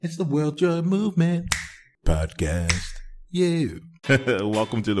It's the World Joy Movement podcast. You.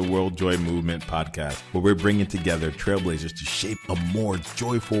 Welcome to the World Joy Movement podcast, where we're bringing together trailblazers to shape a more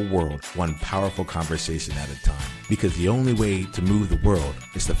joyful world, one powerful conversation at a time. Because the only way to move the world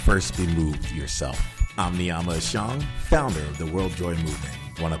is to first be moved yourself. I'm Niyama Ashong, founder of the World Joy Movement.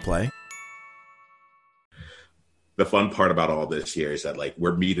 Want to play? The fun part about all this here is that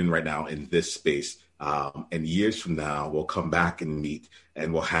we're meeting right now in this space. And years from now, we'll come back and meet,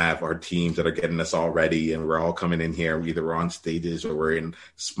 and we'll have our teams that are getting us all ready, and we're all coming in here. Either we're on stages or we're in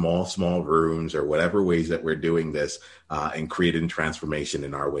small rooms or whatever ways that we're doing this and creating transformation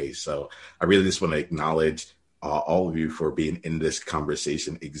in our ways. So I really just want to acknowledge all of you for being in this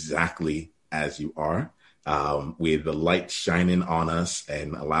conversation exactly as you are, with the light shining on us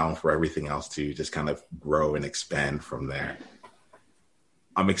and allowing for everything else to just kind of grow and expand from there.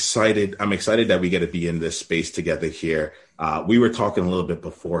 I'm excited that we get to be in this space together here. We were talking a little bit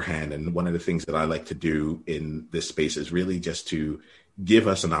beforehand, and one of the things that I like to do in this space is really just to give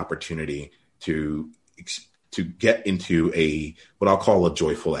us an opportunity to get into what I'll call a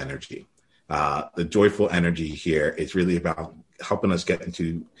joyful energy. The joyful energy here is really about helping us get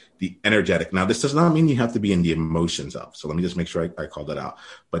into the energetic. Now, this does not mean you have to be in the emotions of, so let me just make sure I call that out,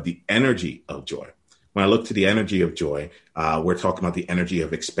 but the energy of joy. When I look to the energy of joy, we're talking about the energy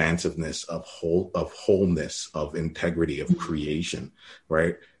of expansiveness, of wholeness, of integrity, of creation,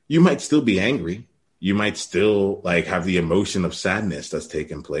 right? You might still be angry. You might still have the emotion of sadness that's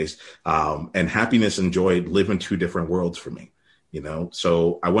taking place. And happiness and joy live in two different worlds for me,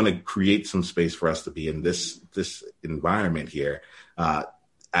 So I want to create some space for us to be in this environment here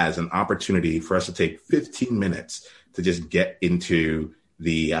as an opportunity for us to take 15 minutes to just get into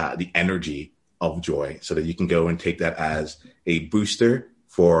the energy of joy, so that you can go and take that as a booster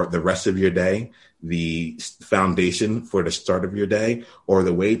for the rest of your day, the foundation for the start of your day, or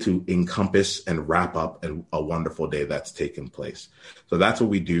the way to encompass and wrap up a wonderful day that's taken place. So that's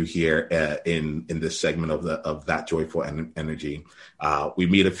what we do here in this segment of that joyful energy. We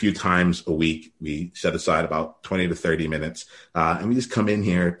meet a few times a week. We set aside about 20 to 30 minutes, and we just come in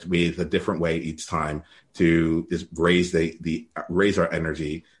here with a different way each time to just raise our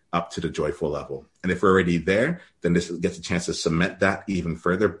energy up to the joyful level. And if we're already there, then this gets a chance to cement that even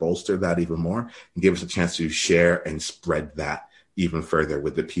further, bolster that even more, and give us a chance to share and spread that even further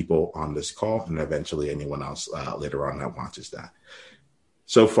with the people on this call, and eventually anyone else later on that watches that.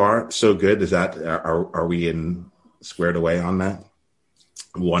 So far, so good. Is that, are we squared away on that?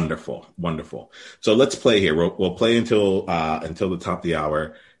 Wonderful. So let's play here. We'll play until the top of the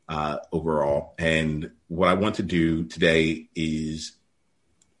hour overall. And what I want to do today is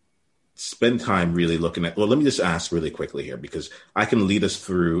spend time really looking at, let me just ask really quickly here, because I can lead us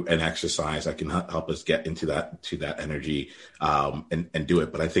through an exercise. I can help us get into that energy and do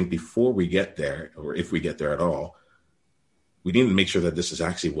it. But I think before we get there, or if we get there at all, we need to make sure that this is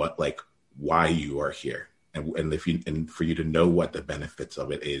actually why you are here. And for you to know what the benefits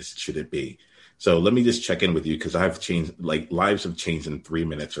of it is, should it be. So let me just check in with you, because I've changed, lives have changed in 3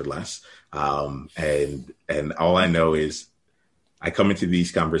 minutes or less. And all I know is I come into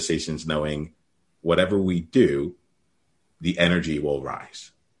these conversations knowing whatever we do, the energy will rise.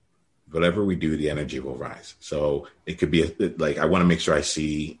 Whatever we do, the energy will rise. So it could be I want to make sure I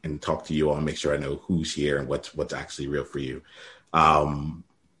see and talk to you all and make sure I know who's here and what's actually real for you.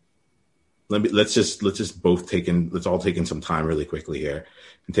 Let's all take in some time really quickly here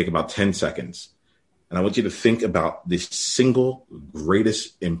and take about 10 seconds. And I want you to think about the single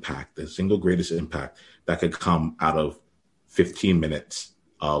greatest impact that could come out of 15 minutes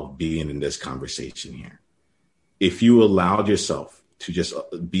of being in this conversation here. If you allowed yourself to just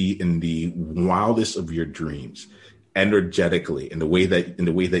be in the wildest of your dreams, energetically, in the way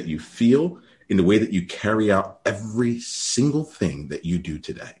that you feel, in the way that you carry out every single thing that you do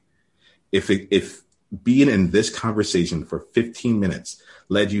today. If being in this conversation for 15 minutes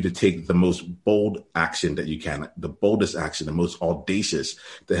led you to take the most bold action that you can, the boldest action, the most audacious,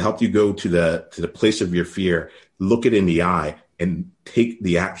 to help you go to the place of your fear, look it in the eye and take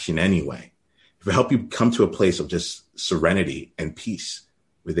the action anyway. If it helped you come to a place of just serenity and peace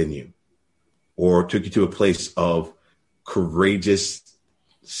within you, or took you to a place of courageous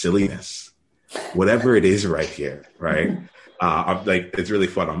silliness, whatever it is right here, right? It's really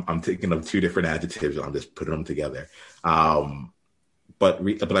fun. I'm thinking of two different adjectives and I'm just putting them together. But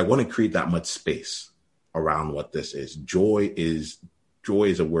I want to create that much space around what this is. Joy is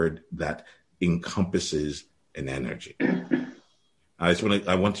a word that encompasses an energy.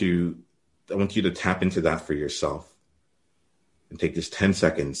 I want you to tap into that for yourself and take just 10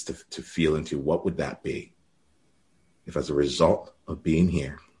 seconds to feel into what would that be if, as a result of being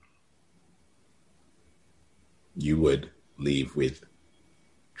here, you would leave with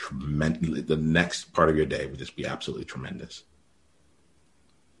tremendous. The next part of your day would just be absolutely tremendous.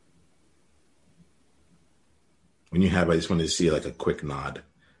 When you have, I just wanted to see like a quick nod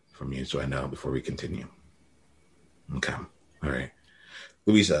from you so I know before we continue. Okay. All right.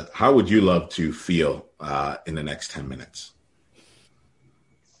 Louisa, how would you love to feel in the next 10 minutes?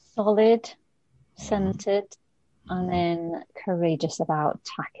 Solid, centered, and then courageous about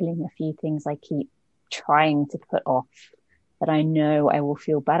tackling a few things I keep trying to put off that I know I will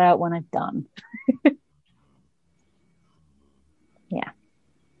feel better when I've done. Yeah.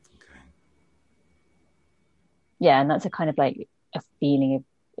 Okay. Yeah, and that's a kind of like a feeling of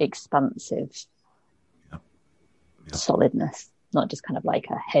expansive solidness, not just kind of like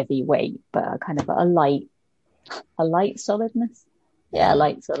a heavy weight, but a kind of a light solidness. Yeah,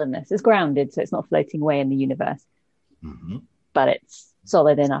 light solidness. It's grounded, so it's not floating away in the universe. Mm-hmm. But it's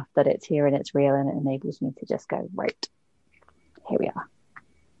solid enough that it's here and it's real, and it enables me to just go, right, here we are.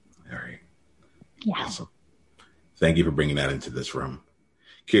 All right. Yeah. Awesome. Thank you for bringing that into this room.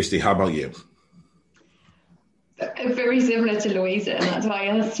 Kirsty, how about you? Very similar to Louisa, and that's why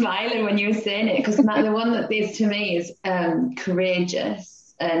I was smiling when you were saying it, because the one that is to me is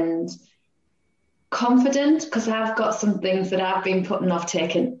courageous and confident, because I've got some things that I've been putting off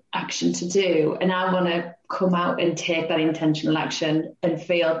taking action to do, and I want to come out and take that intentional action and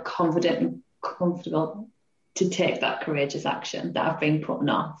feel confident and comfortable to take that courageous action that I've been putting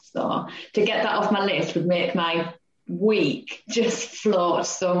off. So to get that off my list would make my week just float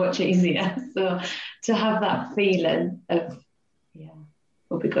so much easier. So to have that feeling of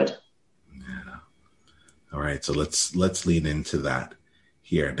would be good. Yeah. All right. So let's lean into that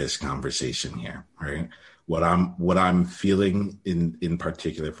here in this conversation here. All right. What I'm feeling in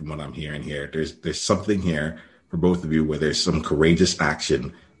particular from what I'm hearing here, there's something here for both of you where there's some courageous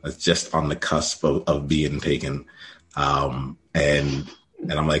action that's just on the cusp of being taken. And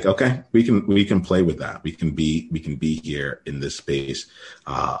I'm like, okay, we can play with that. We can be here in this space,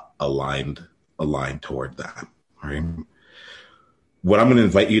 aligned toward that. All right. What I'm going to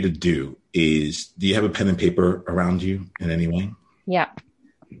invite you to do is, do you have a pen and paper around you in any way? Yeah.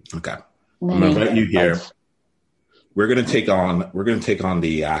 Okay. I'm going to invite you here. We're going to take on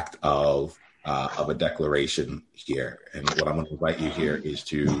the act of a declaration here. And what I'm going to invite you here is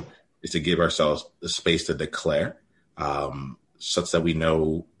to give ourselves the space to declare, such that we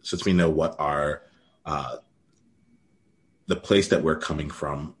know what our the place that we're coming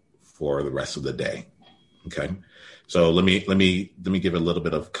from for the rest of the day. Okay. So let me give a little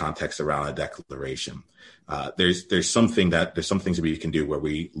bit of context around a declaration. There's some things that we can do where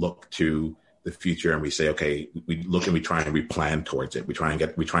we look to the future and we say, okay, we look and we try and we plan towards it. We try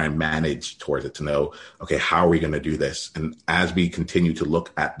and manage towards it to know, okay, how are we going to do this? And as we continue to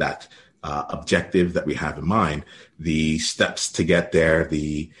look at that objective that we have in mind, the steps to get there,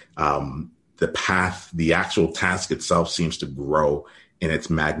 the path, the actual task itself seems to grow in its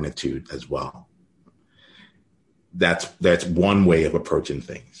magnitude as well. That's one way of approaching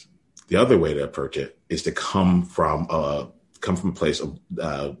things. The other way to approach it is to come from a place of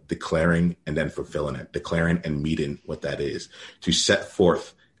declaring and then fulfilling it, declaring and meeting what that is, to set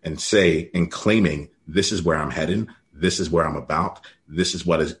forth and say and claiming, this is where I'm heading, this is where I'm about, this is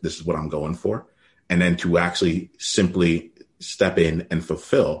what I'm going for, and then to actually simply step in and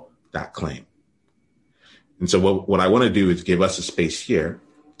fulfill that claim. And so what I want to do is give us a space here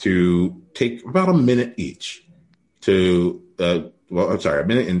to take about a minute each a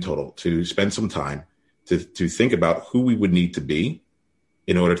minute in total, to spend some time to think about who we would need to be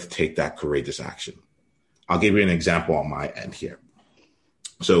in order to take that courageous action. I'll give you an example on my end here.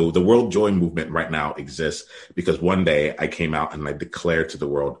 So the World Joy Movement right now exists because one day I came out and I declared to the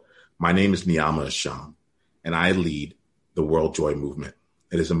world, my name is Niyama Asham, and I lead the World Joy Movement.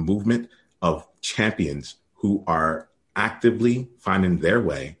 It is a movement of champions who are actively finding their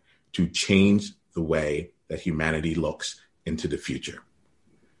way to change the way that humanity looks into the future.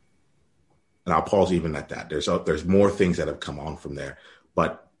 And I'll pause even at that. There's more things that have come on from there,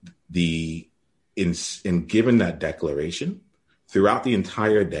 but in given that declaration, throughout the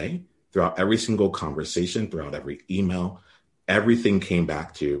entire day, throughout every single conversation, throughout every email, everything came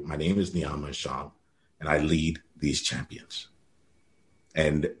back to, my name is Niyama Asham, and I lead these champions.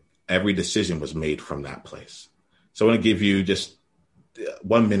 And every decision was made from that place. So I want to give you just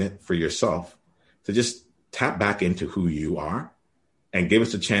 1 minute for yourself to just tap back into who you are and give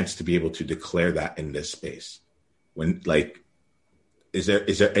us a chance to be able to declare that in this space. Is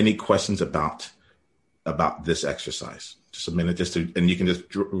there any questions about this exercise? Just a minute, and you can just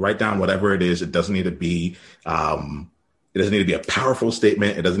write down whatever it is. It doesn't need to be It doesn't need to be a powerful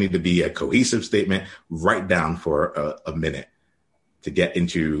statement. It doesn't need to be a cohesive statement. Write down for a minute to get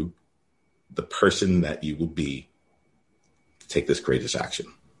into the person that you will be to take this courageous action.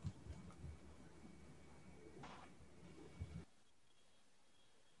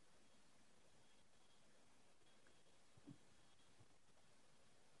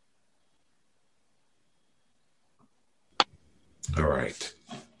 All right.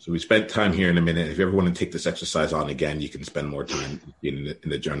 So we spent time here in a minute. If you ever want to take this exercise on again, you can spend more time in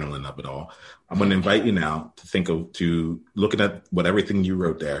the journaling of it all. I'm going to invite you now to looking at everything you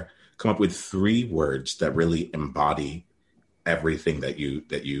wrote there, come up with 3 words that really embody everything that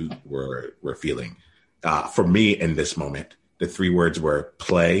you were feeling. For me in this moment, the 3 words were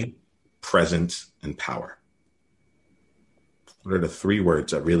play, presence, and power. What are the 3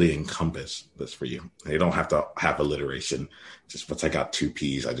 words that really encompass this for you? You don't have to have alliteration. Just once I got 2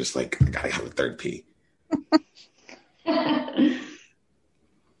 P's, I gotta have a 3rd P.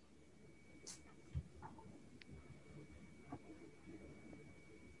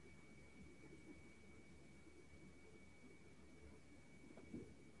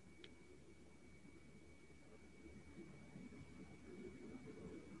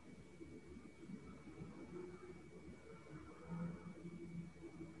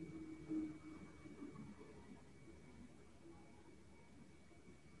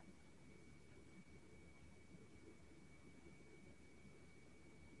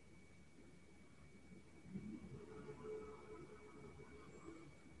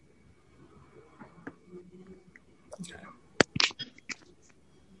 Okay.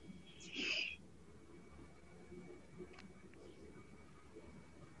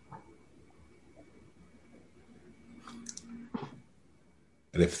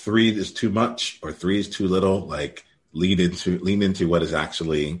 And if 3 is too much or 3 is too little, like lean into what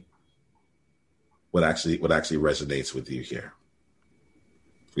actually resonates with you here.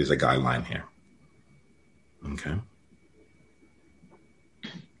 Here's a guideline here. Okay.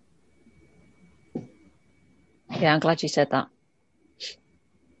 Yeah, I'm glad you said that.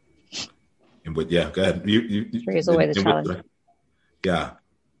 And go ahead. 3 is always a challenge. Yeah.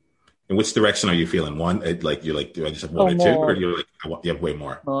 In which direction are you feeling? One, do I just have 1 or 2, or you have way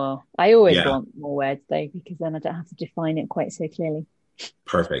more? More. I always want more words though, because then I don't have to define it quite so clearly.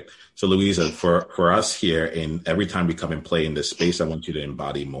 Perfect. So Louisa, for us here, in every time we come and play in this space, I want you to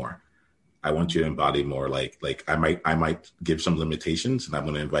embody more. I want you to embody more. Like I might give some limitations, and I'm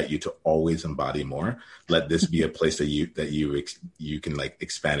going to invite you to always embody more. Let this be a place that you can like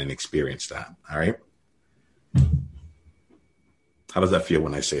expand and experience that. All right. How does that feel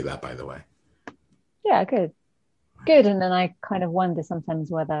when I say that, by the way? Yeah, good. Good. And then I kind of wonder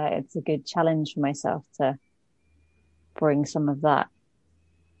sometimes whether it's a good challenge for myself to bring some of that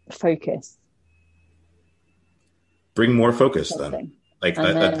focus. Bring more focus then. Yeah,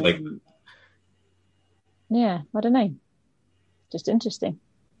 I don't know. Just interesting.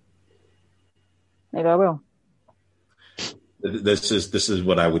 Maybe I will. This is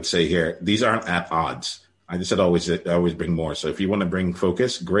what I would say here. These aren't at odds. I just said always bring more. So if you want to bring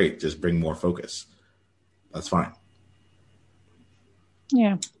focus, great. Just bring more focus. That's fine.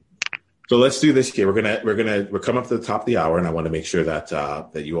 Yeah. So let's do this here. We're coming up to the top of the hour, and I want to make sure that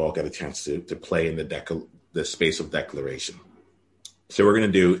that you all get a chance to play in the space of declaration. So what we're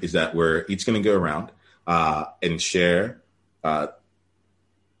going to do is that we're each going to go around and share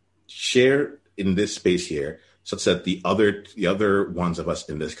in this space here, such that the other ones of us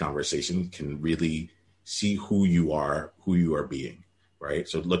in this conversation can really see who you are being, right?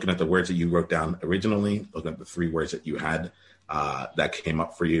 So looking at the words that you wrote down originally, looking at the 3 words that you had that came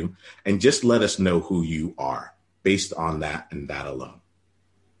up for you, and just let us know who you are based on that and that alone.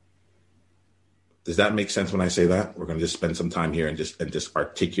 Does that make sense when I say that? We're going to just spend some time here and just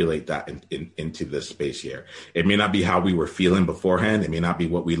articulate that into this space here. It may not be how we were feeling beforehand. It may not be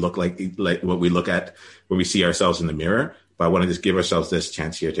what we look like what we look at when we see ourselves in the mirror. But I want to just give ourselves this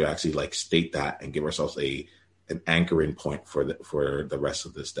chance here to actually like state that and give ourselves an anchoring point for the rest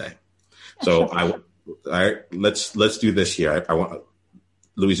of this day. So let's do this here. I want,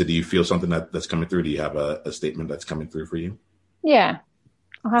 Louisa, do you feel something that's coming through? Do you have a statement that's coming through for you? Yeah,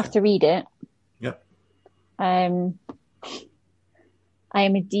 I'll have to read it. Yep. I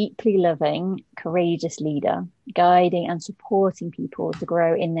am a deeply loving, courageous leader, guiding and supporting people to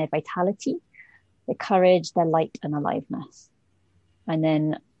grow in their vitality, their courage, their light and aliveness. And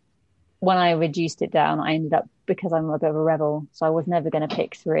then when I reduced it down, I ended up, because I'm a bit of a rebel, so I was never going to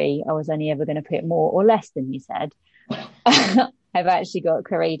pick 3. I was only ever going to put more or less than you said. I've actually got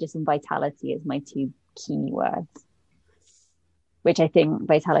courageous and vitality as my 2 key words. which I think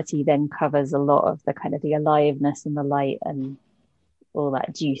Vitality then covers a lot of the kind of the aliveness and the light and all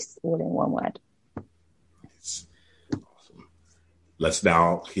that juice all in one word. It's awesome. Let's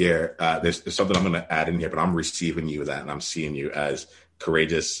now hear, there's something I'm going to add in here, but I'm receiving you that, and I'm seeing you as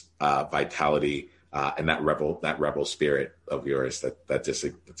courageous, vitality, and that rebel spirit of yours that just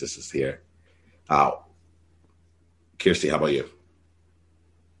is here. Kirsty, how about you?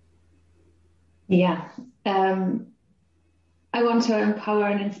 Yeah. I want to empower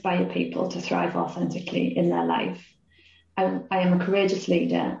and inspire people to thrive authentically in their life. I am a courageous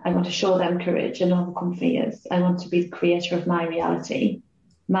leader. I want to show them courage and overcome fears. I want to be the creator of my reality.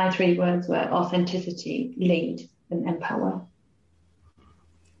 My 3 words were authenticity, lead, and empower.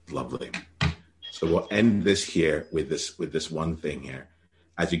 Lovely. So we'll end this here with this one thing here.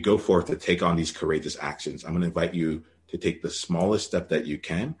 As you go forth to take on these courageous actions, I'm going to invite you to take the smallest step that you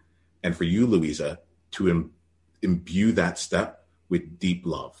can. And for you, Louisa, to imbue that step with deep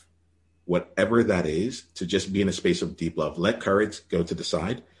love. Whatever that is, to just be in a space of deep love. Let courage go to the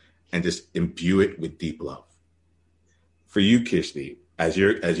side and just imbue it with deep love. For you, Kirsty, as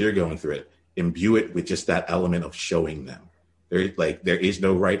you're going through it, imbue it with just that element of showing them. There is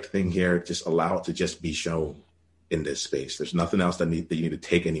no right thing here. Just allow it to just be shown in this space. There's nothing else that you need to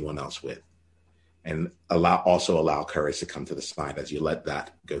take anyone else with. And also allow courage to come to the side as you let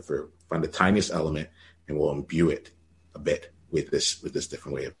that go through. Find the tiniest element and we'll imbue it a bit with this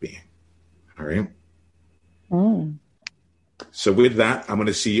different way of being. All right. Mm. So with that, I'm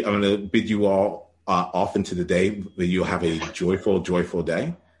going to bid you all off into the day. You'll have a joyful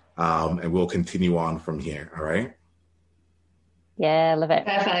day. And we'll continue on from here. All right. Yeah, love it.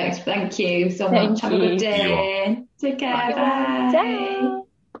 Perfect. Thank you so much. Have a good day. Take care. Bye.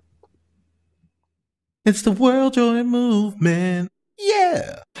 It's the World Joy Movement.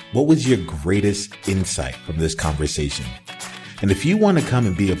 Yeah. What was your greatest insight from this conversation? And if you want to come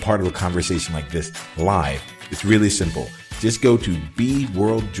and be a part of a conversation like this live, it's really simple. Just go to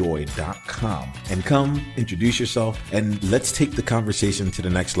beworldjoy.com and come introduce yourself and let's take the conversation to the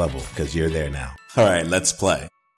next level because you're there now. All right, let's play.